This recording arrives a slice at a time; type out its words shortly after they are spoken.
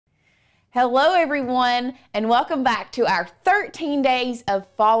Hello everyone, and welcome back to our 13 days of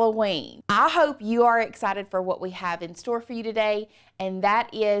Halloween. I hope you are excited for what we have in store for you today, and that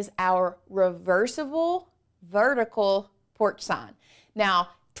is our reversible vertical porch sign. Now,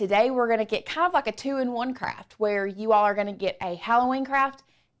 today we're gonna get kind of like a two-in-one craft where you all are gonna get a Halloween craft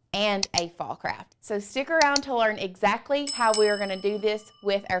and a fall craft. So stick around to learn exactly how we are gonna do this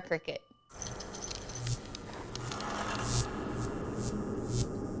with our Cricut.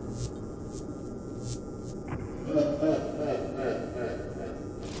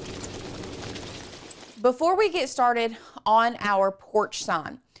 Before we get started on our porch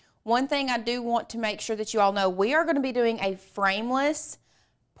sign, one thing I do want to make sure that you all know, we are going to be doing a frameless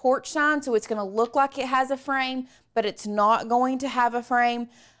porch sign, so it's going to look like it has a frame, but it's not going to have a frame,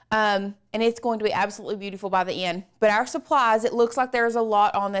 and it's going to be absolutely beautiful by the end. But our supplies, it looks like there's a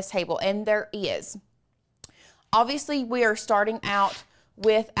lot on this table, and there is. Obviously, we are starting out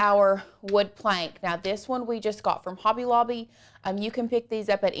with our wood plank. Now, this one we just got from Hobby Lobby. You can pick these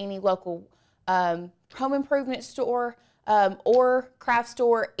up at any local home improvement store or craft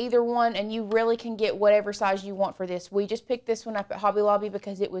store, either one, and you really can get whatever size you want for this. We just picked this one up at Hobby Lobby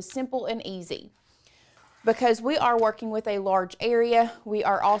because it was simple and easy. Because we are working with a large area, we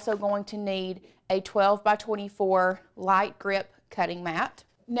are also going to need a 12 by 24 light grip cutting mat.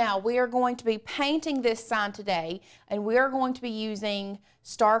 Now, we are going to be painting this sign today, and we are going to be using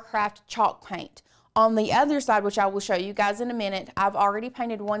Starcraft chalk paint. On the other side, which I will show you guys in a minute, I've already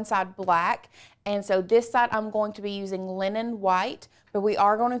painted one side black, and so this side I'm going to be using linen white, but we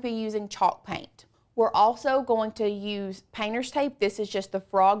are going to be using chalk paint. We're also going to use painter's tape. This is just the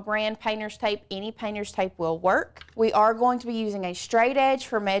Frog brand painter's tape. Any painter's tape will work. We are going to be using a straight edge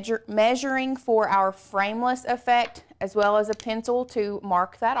for measuring for our frameless effect, as well as a pencil to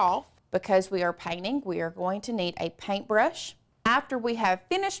mark that off. Because we are painting, we are going to need a paintbrush. After we have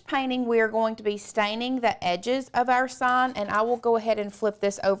finished painting, we are going to be staining the edges of our sign, and I will go ahead and flip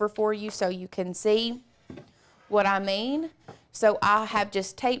this over for you so you can see what I mean. So I have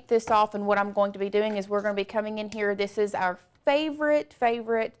just taped this off, and what I'm going to be doing is we're going to be coming in here. This is our favorite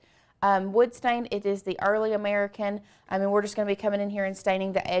wood stain. It is the Early American. And we're just going to be coming in here and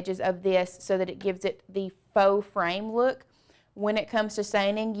staining the edges of this so that it gives it the faux frame look. When it comes to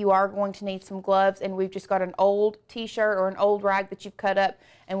staining, you are going to need some gloves, and we've just got an old t-shirt or an old rag that you've cut up,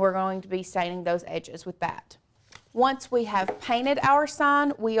 and we're going to be staining those edges with that. Once we have painted our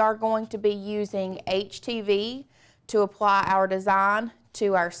sign, we are going to be using HTV to apply our design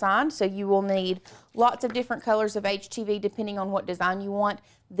to our sign. So you will need lots of different colors of HTV depending on what design you want.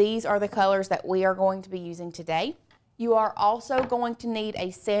 These are the colors that we are going to be using today. You are also going to need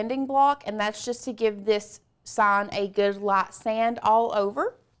a sanding block, and that's just to give this sign a good light sand all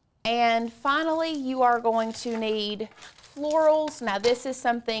over. And finally, you are going to need florals. Now, this is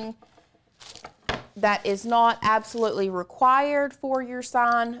something that is not absolutely required for your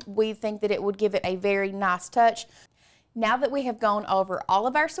sign. We think that it would give it a very nice touch. Now that we have gone over all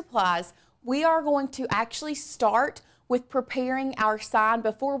of our supplies, we are going to actually start with preparing our sign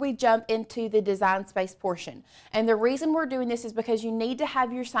before we jump into the design space portion. And the reason we're doing this is because you need to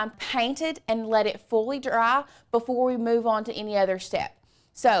have your sign painted and let it fully dry before we move on to any other step.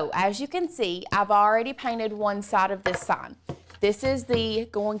 So as you can see, I've already painted one side of this sign. This is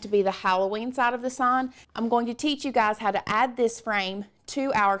going to be the Halloween side of the sign. I'm going to teach you guys how to add this frame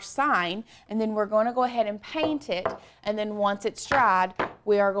to our sign, and then we're going to go ahead and paint it, and then once it's dried,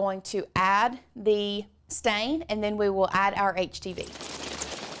 we are going to add the stain, and then we will add our HTV.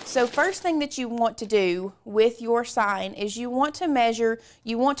 So first thing that you want to do with your sign is you want to measure,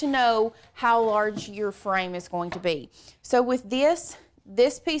 you want to know how large your frame is going to be. So with this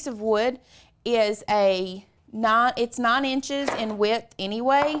piece of wood is it's 9 inches in width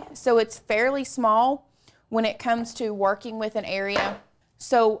anyway, so it's fairly small when it comes to working with an area.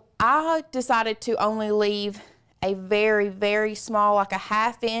 So I decided to only leave a very small, like a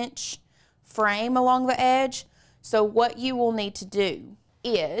 1/2 inch frame along the edge. So what you will need to do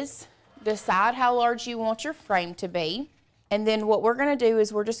is decide how large you want your frame to be, and then what we're going to do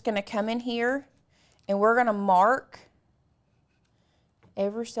is we're just going to come in here and we're going to mark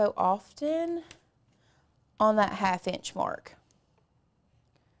ever so often on that 1/2 inch mark.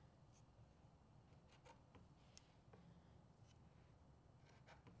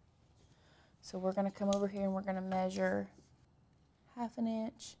 So we're going to come over here and we're going to measure 1/2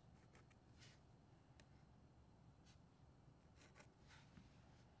 inch.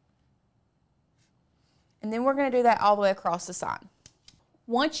 And then we're going to do that all the way across the sign.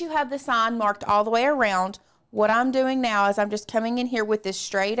 Once you have the sign marked all the way around, what I'm doing now is I'm just coming in here with this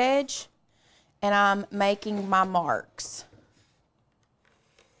straight edge and I'm making my marks.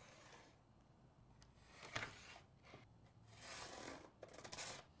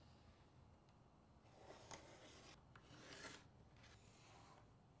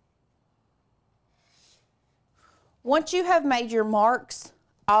 Once you have made your marks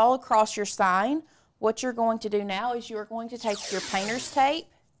all across your sign, what you're going to do now is you're going to take your painter's tape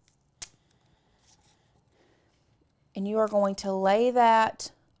and you are going to lay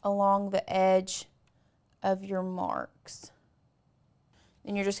that along the edge of your marks.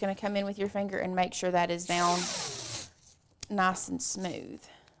 Then you're just going to come in with your finger and make sure that is down nice and smooth.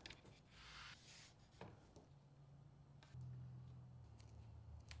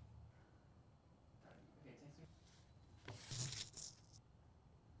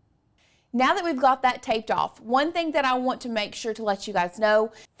 Now that we've got that taped off, one thing that I want to make sure to let you guys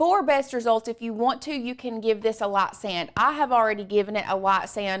know, for best results, if you want to, you can give this a light sand. I have already given it a light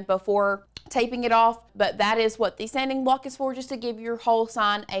sand before taping it off, but that is what the sanding block is for, just to give your whole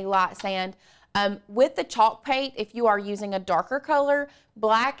sign a light sand. With the chalk paint, if you are using a darker color,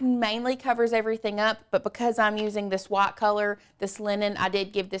 black mainly covers everything up, but because I'm using this white color, this linen, I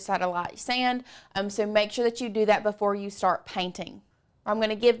did give this side a light sand. So make sure that you do that before you start painting. I'm going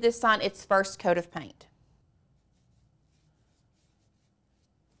to give this sign its first coat of paint.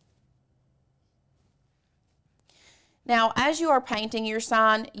 Now, as you are painting your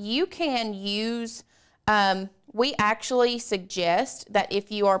sign, you can use, we actually suggest that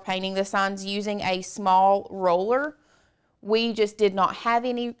if you are painting the signs using a small roller, we just did not have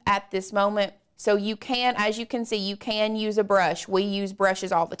any at this moment. So you can, as you can see, you can use a brush. We use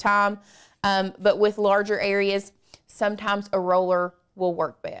brushes all the time, but with larger areas, sometimes a roller will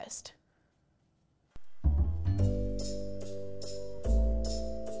work best.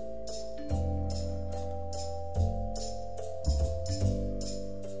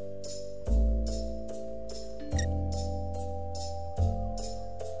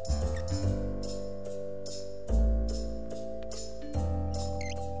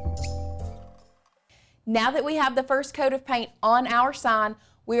 Now that we have the first coat of paint on our sign,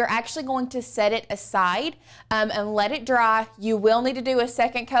 we are actually going to set it aside and let it dry. You will need to do a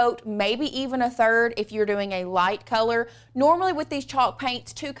second coat, maybe even a third if you're doing a light color. Normally with these chalk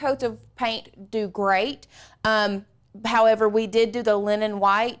paints, 2 coats of paint do great. However, we did do the linen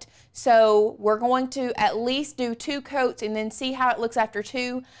white, so we're going to at least do 2 coats and then see how it looks after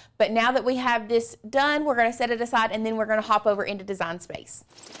 2. But now that we have this done, we're going to set it aside and then we're going to hop over into Design Space.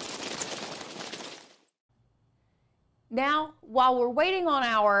 Now, while we're waiting on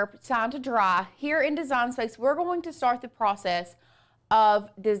our sign to dry, here in Design Space, we're going to start the process of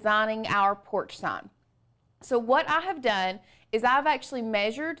designing our porch sign. So what I have done is I've actually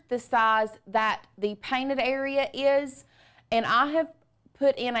measured the size that the painted area is, and I have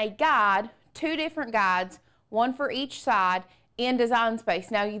put in a guide, 2 different guides, one for each side in Design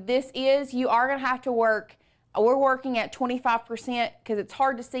Space. Now this is, you are gonna have to work, we're working at 25% because it's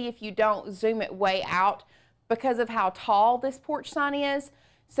hard to see if you don't zoom it way out, because of how tall this porch sign is.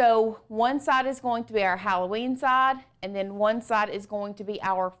 So one side is going to be our Halloween side, and then one side is going to be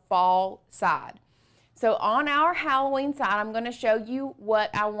our fall side. So on our Halloween side, I'm going to show you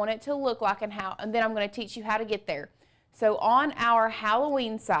what I want it to look like and then I'm going to teach you how to get there. So on our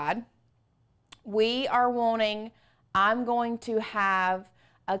Halloween side, we are wanting, I'm going to have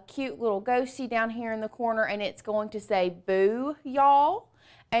a cute little ghosty down here in the corner, and it's going to say "Boo, y'all."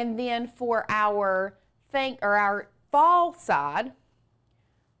 And then for our our fall side,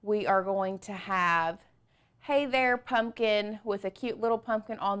 we are going to have "Hey there, pumpkin," with a cute little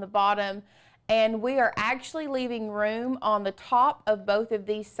pumpkin on the bottom. And we are actually leaving room on the top of both of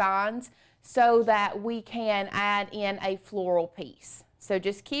these signs so that we can add in a floral piece. So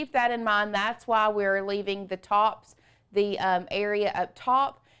just keep that in mind. That's why we're leaving the tops, the area up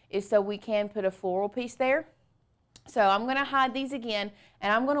top is so we can put a floral piece there. So I'm going to hide these again,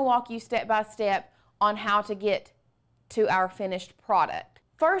 and I'm going to walk you step by step on how to get to our finished product.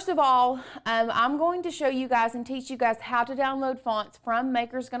 First of all, I'm going to show you guys and teach you guys how to download fonts from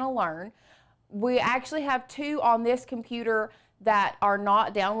Maker's Gonna Learn. We actually have 2 on this computer that are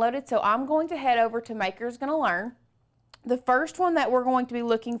not downloaded, so I'm going to head over to Maker's Gonna Learn. The first one that we're going to be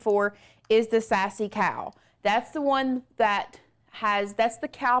looking for is the Sassy Cow. That's the one that has, that's the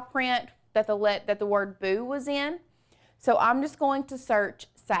cow print that the word "boo" was in. So I'm just going to search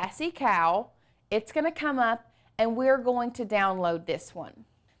Sassy Cow. It's going to come up, and we're going to download this one.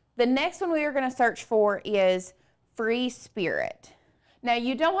 The next one we are going to search for is Free Spirit. Now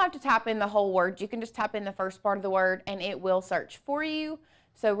you don't have to type in the whole word. You can just type in the first part of the word and it will search for you.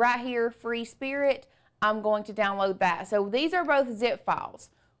 So right here, Free Spirit, I'm going to download that. So these are both zip files.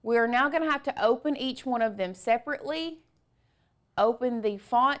 We are now going to have to open each one of them separately, open the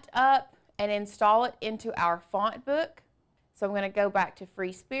font up, and install it into our font book. So I'm going to go back to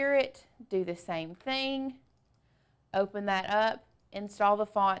Free Spirit, do the same thing, open that up, install the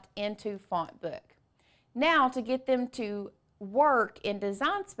font into Font Book. Now to get them to work in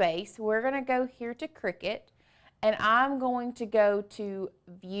Design Space, we're going to go here to Cricut, and I'm going to go to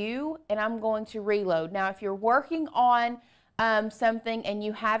View, and I'm going to Reload. Now if you're working on something and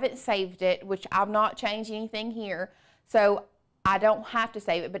you haven't saved it, which I've not changed anything here, so I don't have to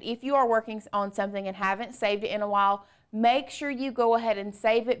save it, but if you are working on something and haven't saved it in a while, make sure you go ahead and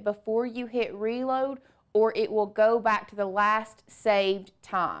save it before you hit Reload, or it will go back to the last saved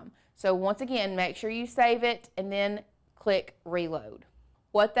time. So once again, make sure you save it and then click Reload.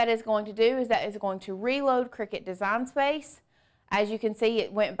 What that is going to do is that is going to reload Cricut Design Space. As you can see,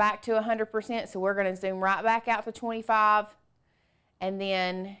 it went back to 100%, so we're going to zoom right back out to 25. And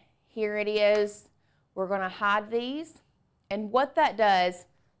then here it is. We're going to hide these. And what that does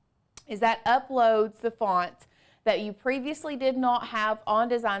is that uploads the fonts that you previously did not have on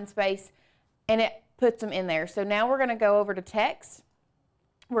Design Space, and it puts them in there. So now we're going to go over to text.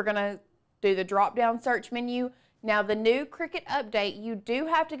 We're going to do the drop-down search menu. Now the new Cricut update, you do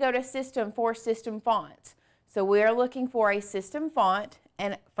have to go to System for System Fonts. So we are looking for a system font,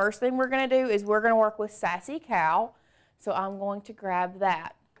 and first thing we're going to do is we're going to work with Sassy Cow. So I'm going to grab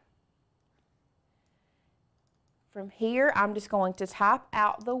that. From here, I'm just going to type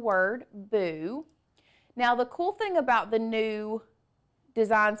out the word boo. Now the cool thing about the new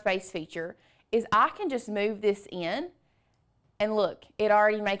Design Space feature is I can just move this in, and look, it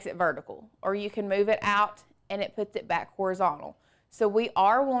already makes it vertical, or you can move it out and it puts it back horizontal. So we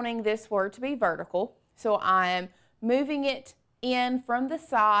are wanting this word to be vertical, so I am moving it in from the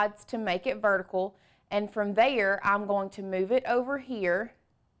sides to make it vertical, and from there I'm going to move it over here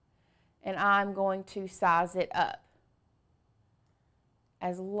and I'm going to size it up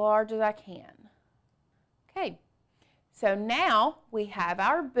as large as I can. Okay, so now we have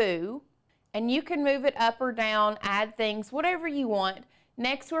our boo, and you can move it up or down, add things, whatever you want.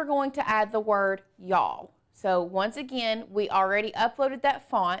 Next, we're going to add the word y'all. So once again, we already uploaded that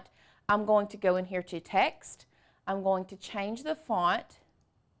font. I'm going to go in here to text. I'm going to change the font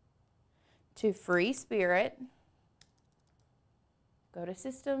to Free Spirit. Go to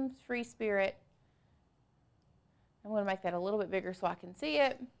Systems, Free Spirit. I'm going to make that a little bit bigger so I can see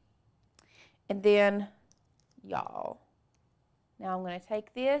it. And then y'all. Now I'm going to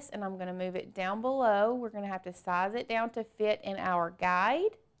take this and I'm going to move it down below. We're going to have to size it down to fit in our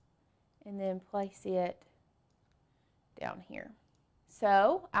guide and then place it down here.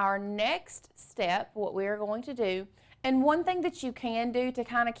 So our next step, what we're going to do, and one thing that you can do to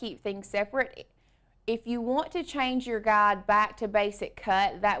kind of keep things separate, if you want to change your guide back to basic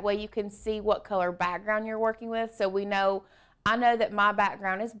cut, that way you can see what color background you're working with. So I know that my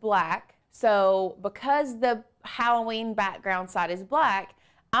background is black. So because the Halloween background side is black,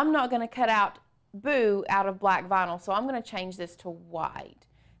 I'm not going to cut out boo out of black vinyl. So I'm going to change this to white.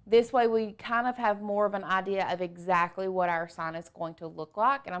 This way we kind of have more of an idea of exactly what our sign is going to look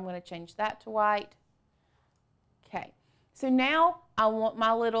like. And I'm going to change that to white. Okay, so now I want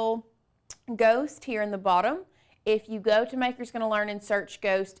my little ghost here in the bottom. If you go to Maker's Gonna Learn and search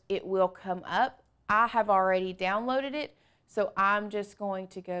ghost, it will come up. I have already downloaded it, so I'm just going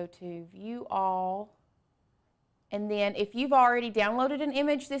to go to View All. And then if you've already downloaded an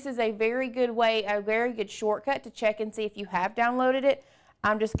image, this is a very good way, a very good shortcut to check and see if you have downloaded it.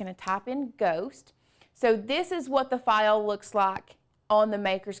 I'm just going to type in ghost. So this is what the file looks like on the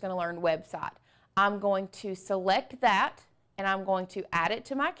Maker's Gonna Learn website. I'm going to select that and I'm going to add it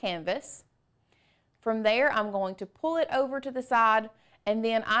to my canvas. From there, I'm going to pull it over to the side, and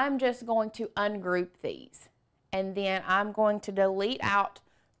then I'm just going to ungroup these. And then I'm going to delete out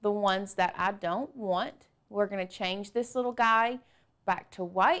the ones that I don't want. We're going to change this little guy back to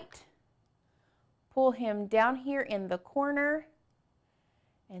white, pull him down here in the corner,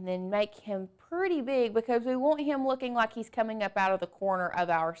 and then make him pretty big because we want him looking like he's coming up out of the corner of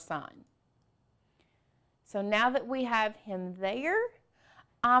our sun. So now that we have him there,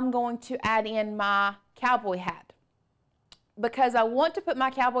 I'm going to add in my cowboy hat because I want to put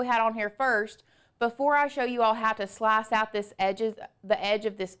my cowboy hat on here first before I show you all how to slice out the edge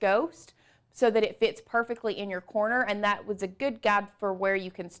of this ghost so that it fits perfectly in your corner, and that was a good guide for where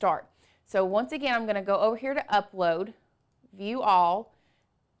you can start. So once again, I'm going to go over here to Upload, View All.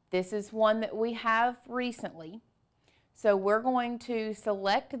 This is one that we have recently. So we're going to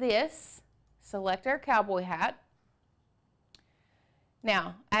select this, select our cowboy hat.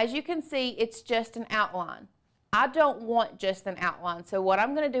 Now, as you can see, it's just an outline. I don't want just an outline, so what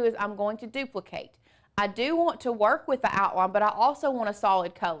I'm going to do is I'm going to duplicate. I do want to work with the outline, but I also want a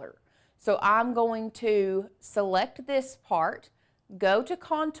solid color. So I'm going to select this part, go to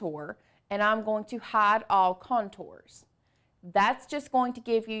Contour, and I'm going to hide all contours. That's just going to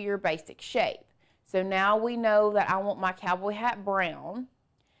give you your basic shape. So now we know that I want my cowboy hat brown,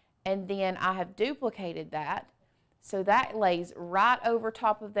 and then I have duplicated that. So that lays right over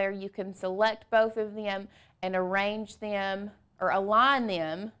top of there. You can select both of them and arrange them or align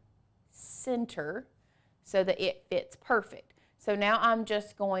them center so that it fits perfect. So now I'm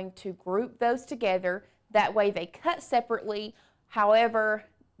just going to group those together. That way they cut separately. However,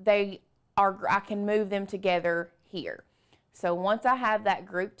 I can move them together here. So once I have that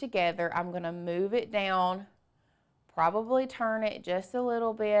grouped together, I'm going to move it down, probably turn it just a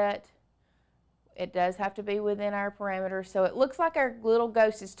little bit. It does have to be within our parameters. So it looks like our little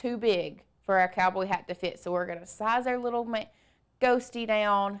ghost is too big for our cowboy hat to fit. So we're going to size our little ghosty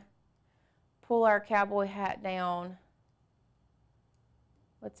down, pull our cowboy hat down.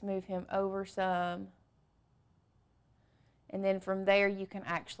 Let's move him over some. And then from there, you can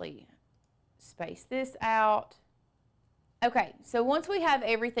actually space this out. Okay, so once we have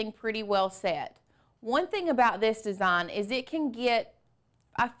everything pretty well set, one thing about this design is it can get,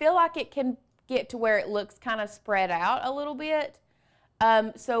 I feel like it can get to where it looks kind of spread out a little bit.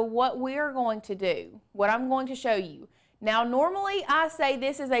 So what we're going to do, what I'm going to show you. Now, normally I say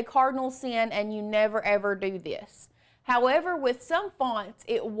this is a cardinal sin and you never ever do this. However, with some fonts,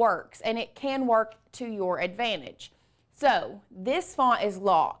 it works and it can work to your advantage. So this font is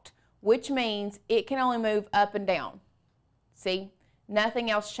locked, which means it can only move up and down. See,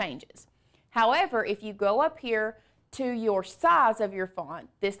 nothing else changes. However, if you go up here to your size of your font,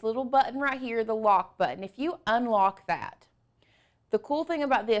 this little button right here, the lock button, if you unlock that, the cool thing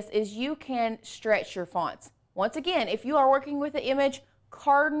about this is you can stretch your fonts. Once again, if you are working with an image,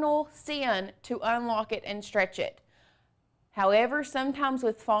 cardinal sin to unlock it and stretch it. However, sometimes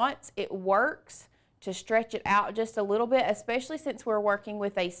with fonts, it works to stretch it out just a little bit, especially since we're working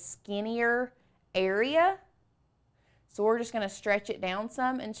with a skinnier area. So we're just going to stretch it down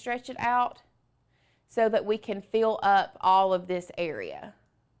some and stretch it out so that we can fill up all of this area.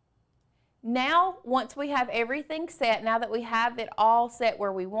 Now, once we have everything set, now that we have it all set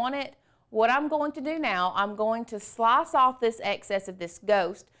where we want it, what I'm going to do now, I'm going to slice off this excess of this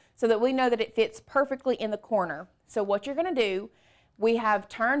ghost so that we know that it fits perfectly in the corner. So what you're going to do, we have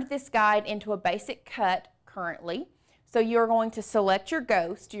turned this guide into a basic cut currently. So you're going to select your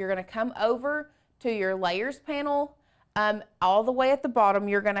ghost. You're going to come over to your layers panel. All the way at the bottom,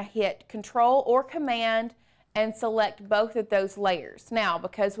 you're going to hit Control or Command and select both of those layers. Now,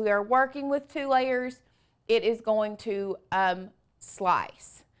 because we are working with 2 layers, it is going to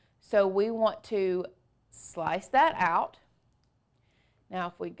slice. So we want to slice that out. Now,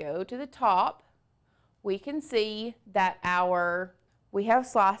 if we go to the top, we can see that we have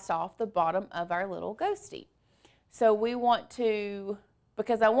sliced off the bottom of our little ghosty. So we want to,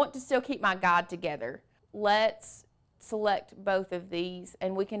 because I want to still keep my guide together, let's select both of these,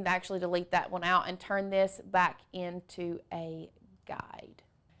 and we can actually delete that one out and turn this back into a guide.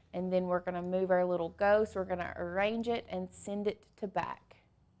 And then we're going to move our little ghost, we're going to arrange it and send it to back.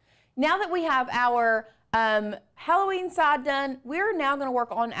 Now that we have our Halloween side done, we're now going to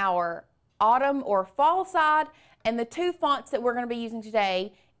work on our autumn or fall side, and the 2 fonts that we're going to be using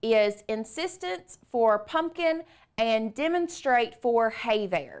today is Insistence for Pumpkin and Demonstrate for Hey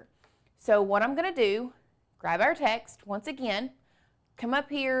There. So what I'm going to do, grab our text, once again, come up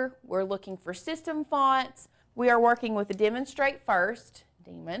here, we're looking for system fonts. We are working with the Demonstrate first,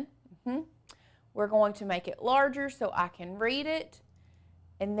 Demon. We're going to make it larger so I can read it,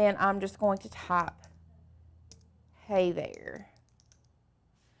 and then I'm just going to type Hey There.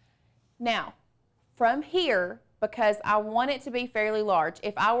 Now, from here, because I want it to be fairly large,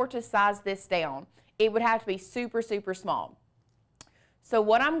 if I were to size this down, it would have to be super, super small. So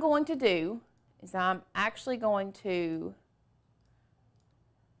what I'm going to do is I'm actually going to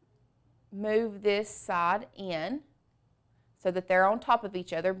move this side in so that they're on top of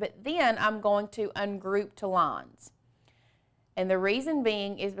each other, but then I'm going to ungroup to lines. And the reason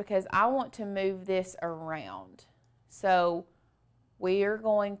being is because I want to move this around. So we are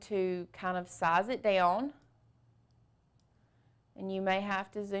going to kind of size it down, and you may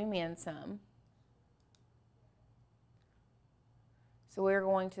have to zoom in some. So we're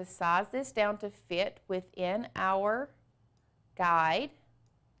going to size this down to fit within our guide,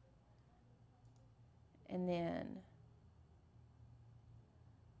 and then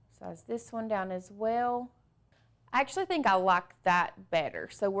size this one down as well. I actually think I like that better.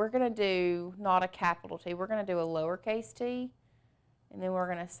 So we're going to do not a capital T, we're going to do a lowercase t, and then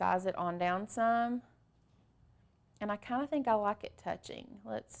we're going to size it on down some. And I kind of think I like it touching.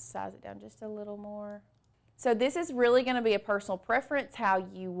 Let's size it down just a little more. So this is really going to be a personal preference, how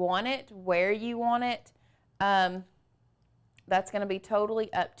you want it, where you want it. That's going to be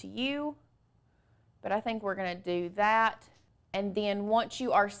totally up to you. but I think we're going to do that. And then once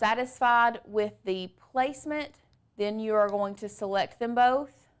you are satisfied with the placement, then you are going to select them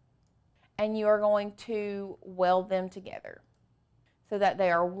both and you are going to weld them together so that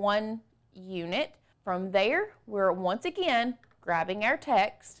they are one unit. From there, we're once again grabbing our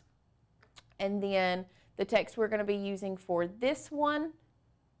text, and then the text we're going to be using for this one,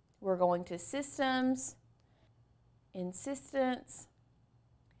 we're going to Systems, Insistence.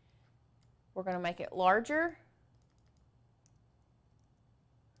 We're going to make it larger,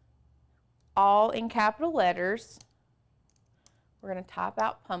 all in capital letters. We're going to type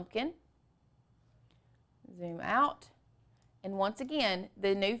out pumpkin, zoom out, and once again,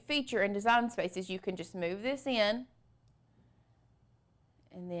 the new feature in Design Space is you can just move this in,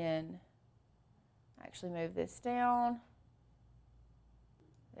 and then actually move this down.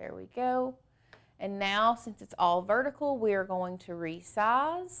 There we go. And now, since it's all vertical, we are going to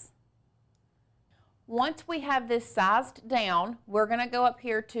resize. Once we have this sized down, we're going to go up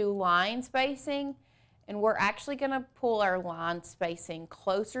here to line spacing, and we're actually going to pull our line spacing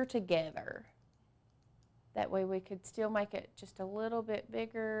closer together. That way we could still make it just a little bit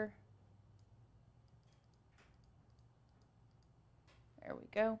bigger. There we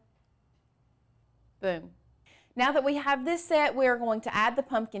go. Boom. Now that we have this set, we are going to add the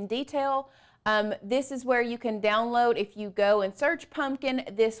pumpkin detail. This is where you can download. If you go and search pumpkin,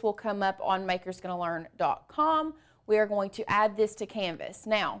 this will come up on makersgonnalearn.com. We are going to add this to Canvas.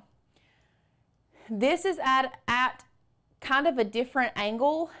 Now, this is at kind of a different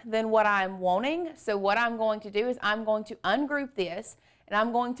angle than what I'm wanting. So what I'm going to do is I'm going to ungroup this and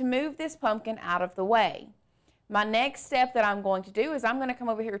I'm going to move this pumpkin out of the way. My next step that I'm going to do is I'm going to come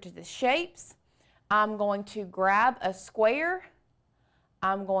over here to the shapes. I'm going to grab a square.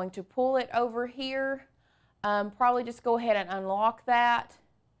 I'm going to pull it over here. Probably just go ahead and unlock that.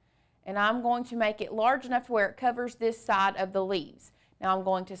 And I'm going to make it large enough to where it covers this side of the leaves. Now I'm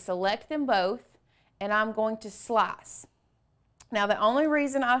going to select them both and I'm going to slice. Now the only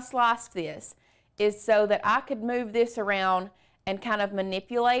reason I sliced this is so that I could move this around and kind of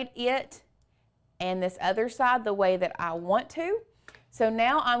manipulate it and this other side the way that I want to. So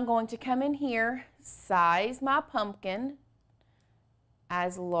now I'm going to come in here, size my pumpkin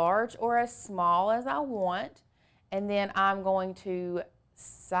as large or as small as I want, and then I'm going to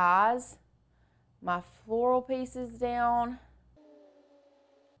size my floral pieces down,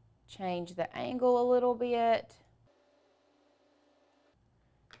 change the angle a little bit.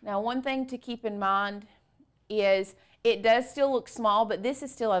 Now one thing to keep in mind is it does still look small, but this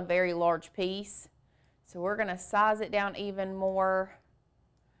is still a very large piece. So we're going to size it down even more.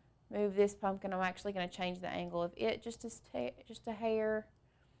 Move this pumpkin. I'm actually going to change the angle of it just a hair.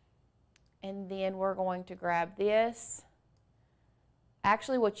 And then we're going to grab this.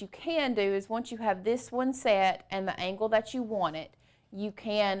 Actually, what you can do is once you have this one set and the angle that you want it, you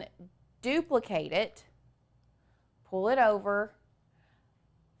can duplicate it, pull it over,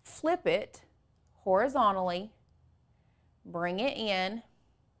 flip it horizontally, bring it in,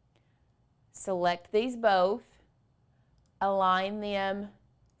 select these both, align them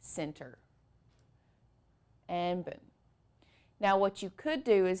center, and boom. Now what you could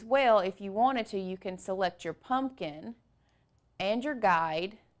do as well, if you wanted to, you can select your pumpkin and your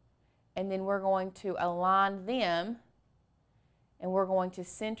guide, and then we're going to align them and we're going to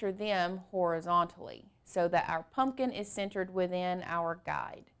center them horizontally so that our pumpkin is centered within our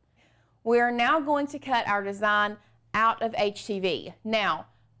guide. We are now going to cut our design out of HTV. Now,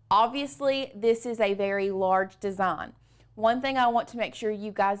 obviously, this is a very large design. One thing I want to make sure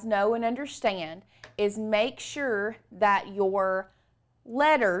you guys know and understand is make sure that your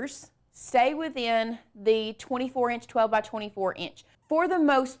letters stay within the 24-inch, 12 by 24 inch. For the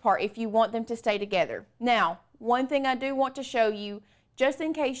most part, if you want them to stay together. Now, one thing I do want to show you, just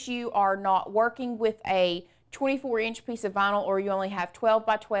in case you are not working with a 24-inch piece of vinyl or you only have 12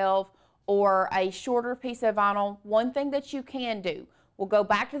 by 12 or a shorter piece of vinyl, one thing that you can do, we'll go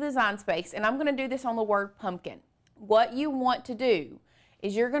back to the Design Space, and I'm going to do this on the word pumpkin. What you want to do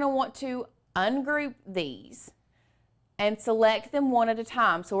is you're going to want to ungroup these and select them one at a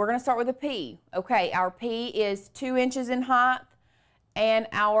time. So we're going to start with a P. Okay, our P is 2 inches in height and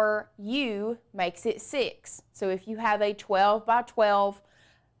our U makes it 6. So if you have a 12 by 12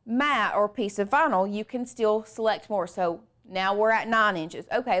 mat or piece of vinyl, you can still select more. So now we're at 9 inches.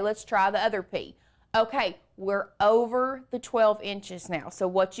 Okay, let's try the other P. Okay, we're over the 12 inches now. So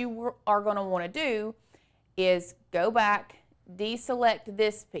what you are going to want to do is go back, deselect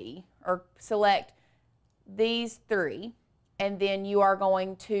this P, or select these 3, and then you are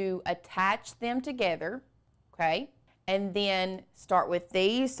going to attach them together, okay? And then start with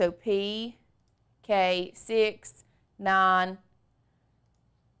these, so P, Okay, 6, 9,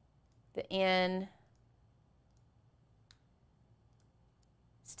 the N,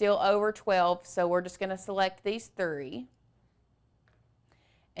 still over 12, so we're just going to select these 3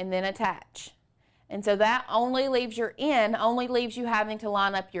 and then attach. And so that only leaves your N, only leaves you having to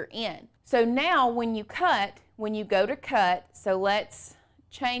line up your N. So now when you cut, when you go to cut, so let's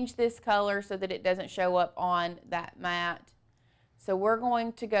change this color so that it doesn't show up on that mat. So we're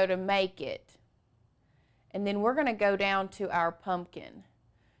going to go to make it, and then we're going to go down to our pumpkin.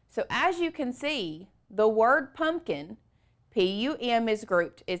 So as you can see, the word pumpkin, P-U-M is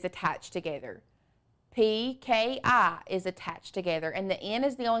grouped, is attached together. P-K-I is attached together, and the N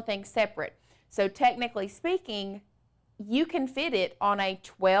is the only thing separate. So technically speaking, you can fit it on a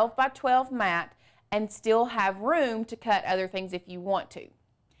 12 by 12 mat and still have room to cut other things if you want to.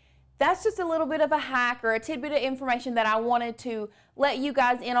 That's just a little bit of a hack or a tidbit of information that I wanted to let you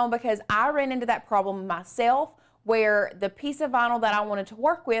guys in on, because I ran into that problem myself where the piece of vinyl that I wanted to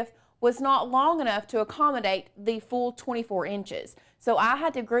work with was not long enough to accommodate the full 24 inches. So I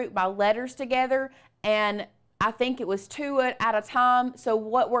had to group my letters together, and I think it was 2 at a time. So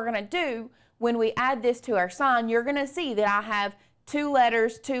what we're going to do when we add this to our sign, you're going to see that I have 2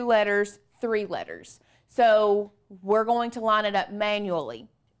 letters, 2 letters, 3 letters. So we're going to line it up manually.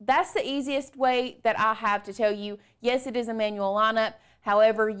 That's the easiest way that I have to tell you. Yes, it is a manual lineup.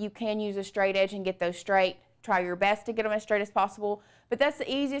 However, you can use a straight edge and get those straight. Try your best to get them as straight as possible. But that's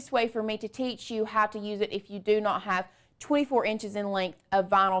the easiest way for me to teach you how to use it if you do not have 24 inches in length of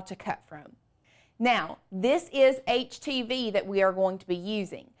vinyl to cut from. Now, this is HTV that we are going to be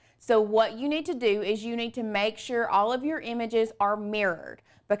using. So what you need to do is you need to make sure all of your images are mirrored,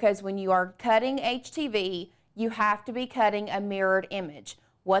 because when you are cutting HTV, you have to be cutting a mirrored image.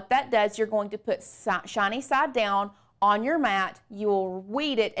 What that does, you're going to put shiny side down on your mat, you will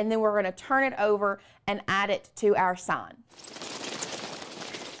weed it, and then we're going to turn it over and add it to our sign.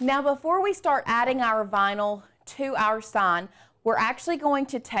 Now before we start adding our vinyl to our sign, we're actually going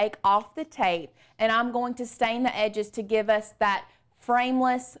to take off the tape, and I'm going to stain the edges to give us that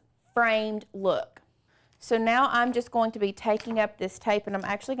frameless, framed look. So now I'm just going to be taking up this tape, and I'm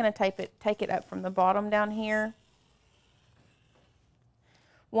actually going to take it up from the bottom down here.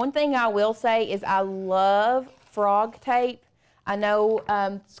 One thing I will say is I love frog tape. I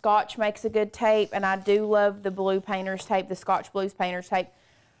know Scotch makes a good tape, and I do love the blue painter's tape, the Scotch Blues painter's tape.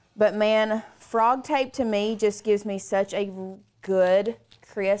 But man, frog tape to me just gives me such a good,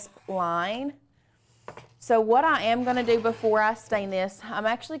 crisp line. So what I am going to do before I stain this, I'm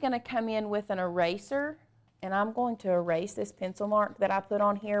actually going to come in with an eraser, and I'm going to erase this pencil mark that I put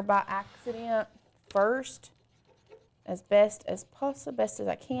on here by accident first, as best as possible, best as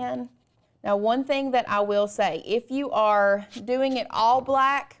I can. Now, one thing that I will say, if you are doing it all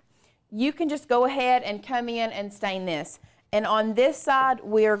black, you can just go ahead and come in and stain this. And on this side,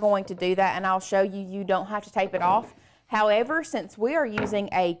 we are going to do that, and I'll show you, you don't have to tape it off. However, since we are using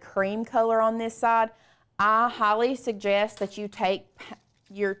a cream color on this side, I highly suggest that you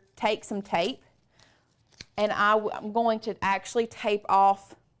take some tape, and I'm going to actually tape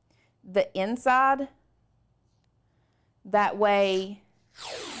off the inside. That way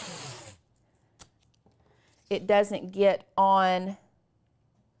it doesn't get on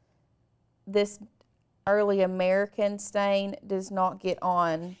this early American stain, does not get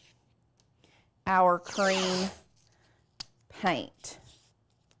on our cream paint.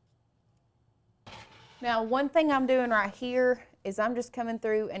 Now, one thing I'm doing right here is I'm just coming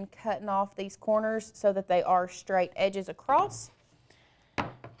through and cutting off these corners so that they are straight edges across.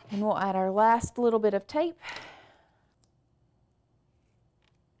 And we'll add our last little bit of tape.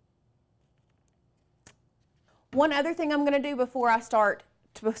 One other thing I'm going to do before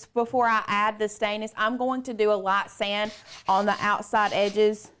I add the stain is I'm going to do a light sand on the outside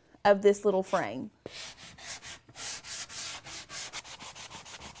edges of this little frame.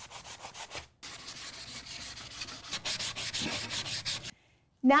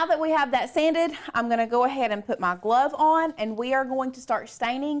 Now that we have that sanded, I'm going to go ahead and put my glove on, and we are going to start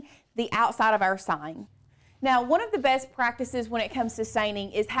staining the outside of our sign. Now, one of the best practices when it comes to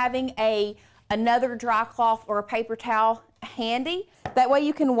staining is having another dry cloth or a paper towel handy. That way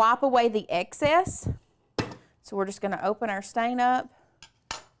you can wipe away the excess. So we're just going to open our stain up.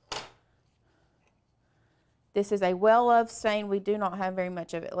 This is a well-loved stain. We do not have very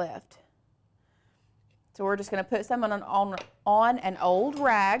much of it left. So we're just going to put some on an old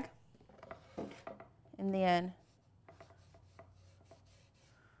rag, and then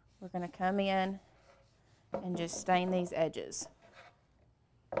we're going to come in and just stain these edges.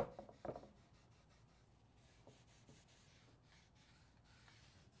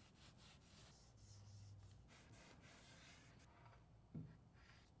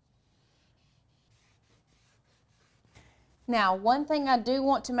 Now, one thing I do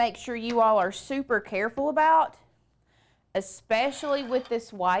want to make sure you all are super careful about, especially with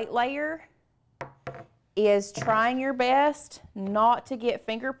this white layer, is trying your best not to get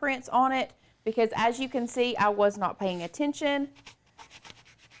fingerprints on it, because as you can see, I was not paying attention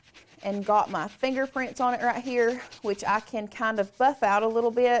and got my fingerprints on it right here, which I can kind of buff out a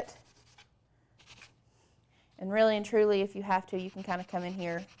little bit. And really and truly, if you have to, you can kind of come in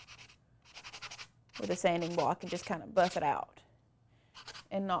here with a sanding block and just kind of buff it out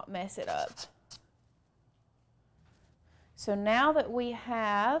and not mess it up. So now that we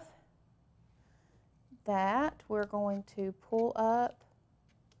have that, we're going to pull up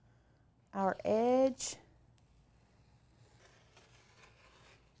our edge.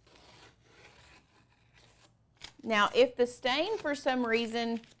 Now, if the stain for some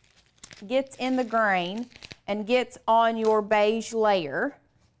reason gets in the grain and gets on your beige layer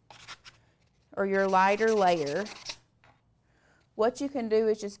or your lighter layer, what you can do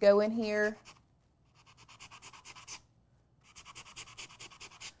is just go in here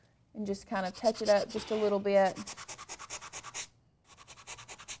and just kind of touch it up just a little bit.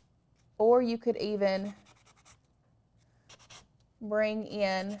 Or you could even bring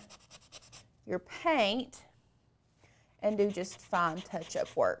in your paint and do just fine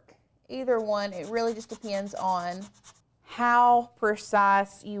touch-up work. Either one, it really just depends on how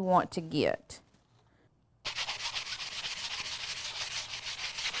precise you want to get.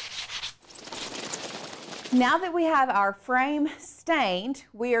 Now that we have our frame stained,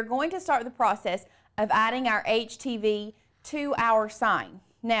 we are going to start the process of adding our HTV to our sign.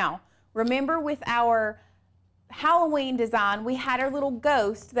 Now, remember with our Halloween design, we had our little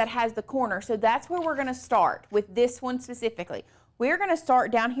ghost that has the corner. So that's where we're gonna start with this one specifically. We're gonna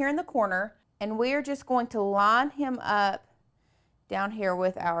start down here in the corner, and we're just going to line him up down here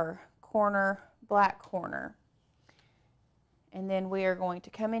with our corner, black corner. And then we are going to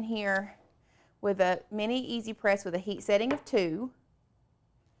come in here with a mini easy press with a heat setting of 2.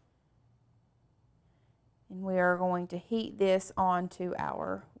 And we are going to heat this onto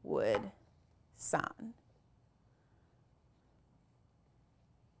our wood sign.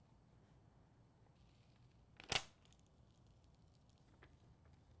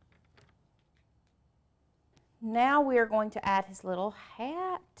 Now we are going to add his little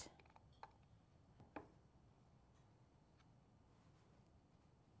hat.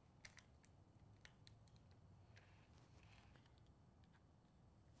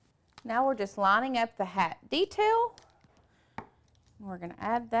 Now we're just lining up the hat detail. We're going to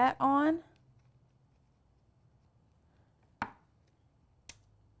add that on.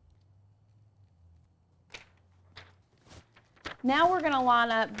 Now we're going to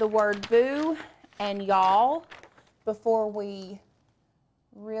line up the word boo and y'all before we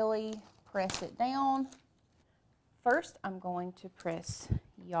really press it down. First, I'm going to press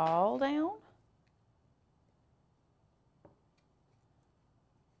y'all down.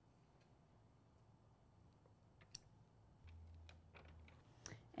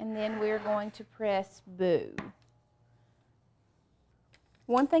 And then we're going to press boo.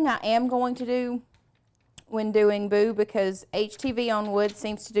 One thing I am going to do when doing boo, because HTV on wood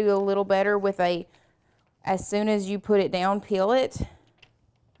seems to do a little better with a, as soon as you put it down, peel it.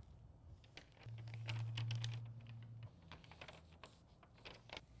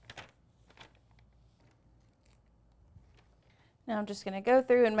 Now I'm just going to go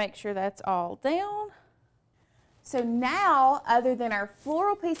through and make sure that's all down. So now, other than our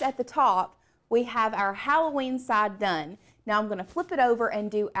floral piece at the top, we have our Halloween side done. Now I'm going to flip it over and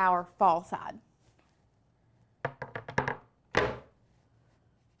do our fall side.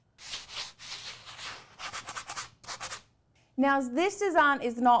 Now this design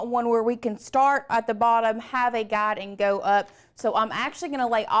is not one where we can start at the bottom, have a guide, and go up. So I'm actually going to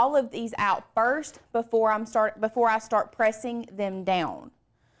lay all of these out first before I start pressing them down.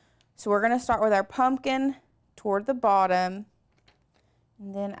 So we're going to start with our pumpkin toward the bottom,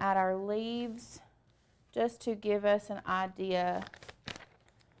 and then add our leaves just to give us an idea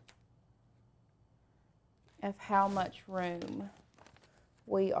of how much room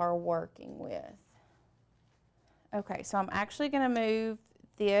we are working with. Okay, so I'm actually going to move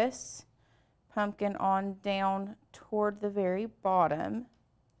this pumpkin on down toward the very bottom,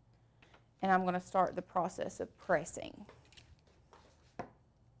 and I'm going to start the process of pressing.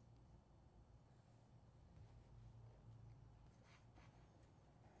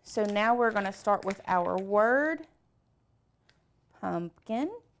 So now we're going to start with our word, pumpkin.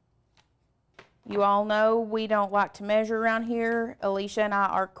 You all know we don't like to measure around here. Alicia and I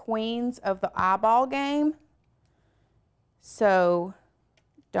are queens of the eyeball game. So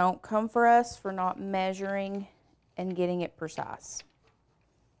don't come for us for not measuring and getting it precise.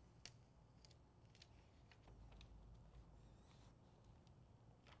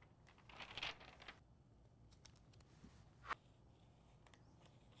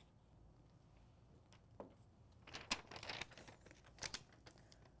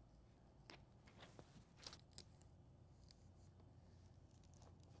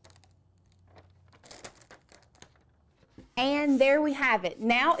 And there we have it.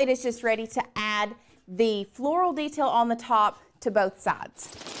 Now it is just ready to add the floral detail on the top to both sides.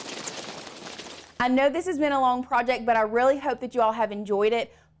 I know this has been a long project, but I really hope that you all have enjoyed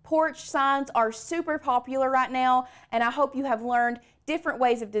it. Porch signs are super popular right now, and I hope you have learned different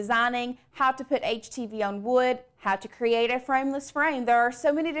ways of designing, how to put HTV on wood, how to create a frameless frame. There are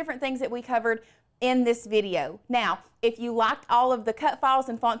so many different things that we covered in this video. Now, if you liked all of the cut files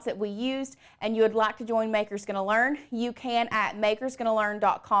and fonts that we used and you would like to join Makers Gonna Learn, you can at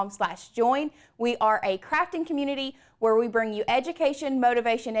makersgonnalearn.com/join. We are a crafting community where we bring you education,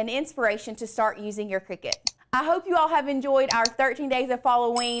 motivation, and inspiration to start using your Cricut. I hope you all have enjoyed our 13 days of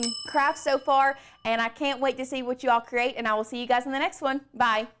Halloween crafts so far, and I can't wait to see what you all create, and I will see you guys in the next one.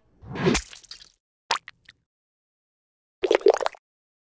 Bye.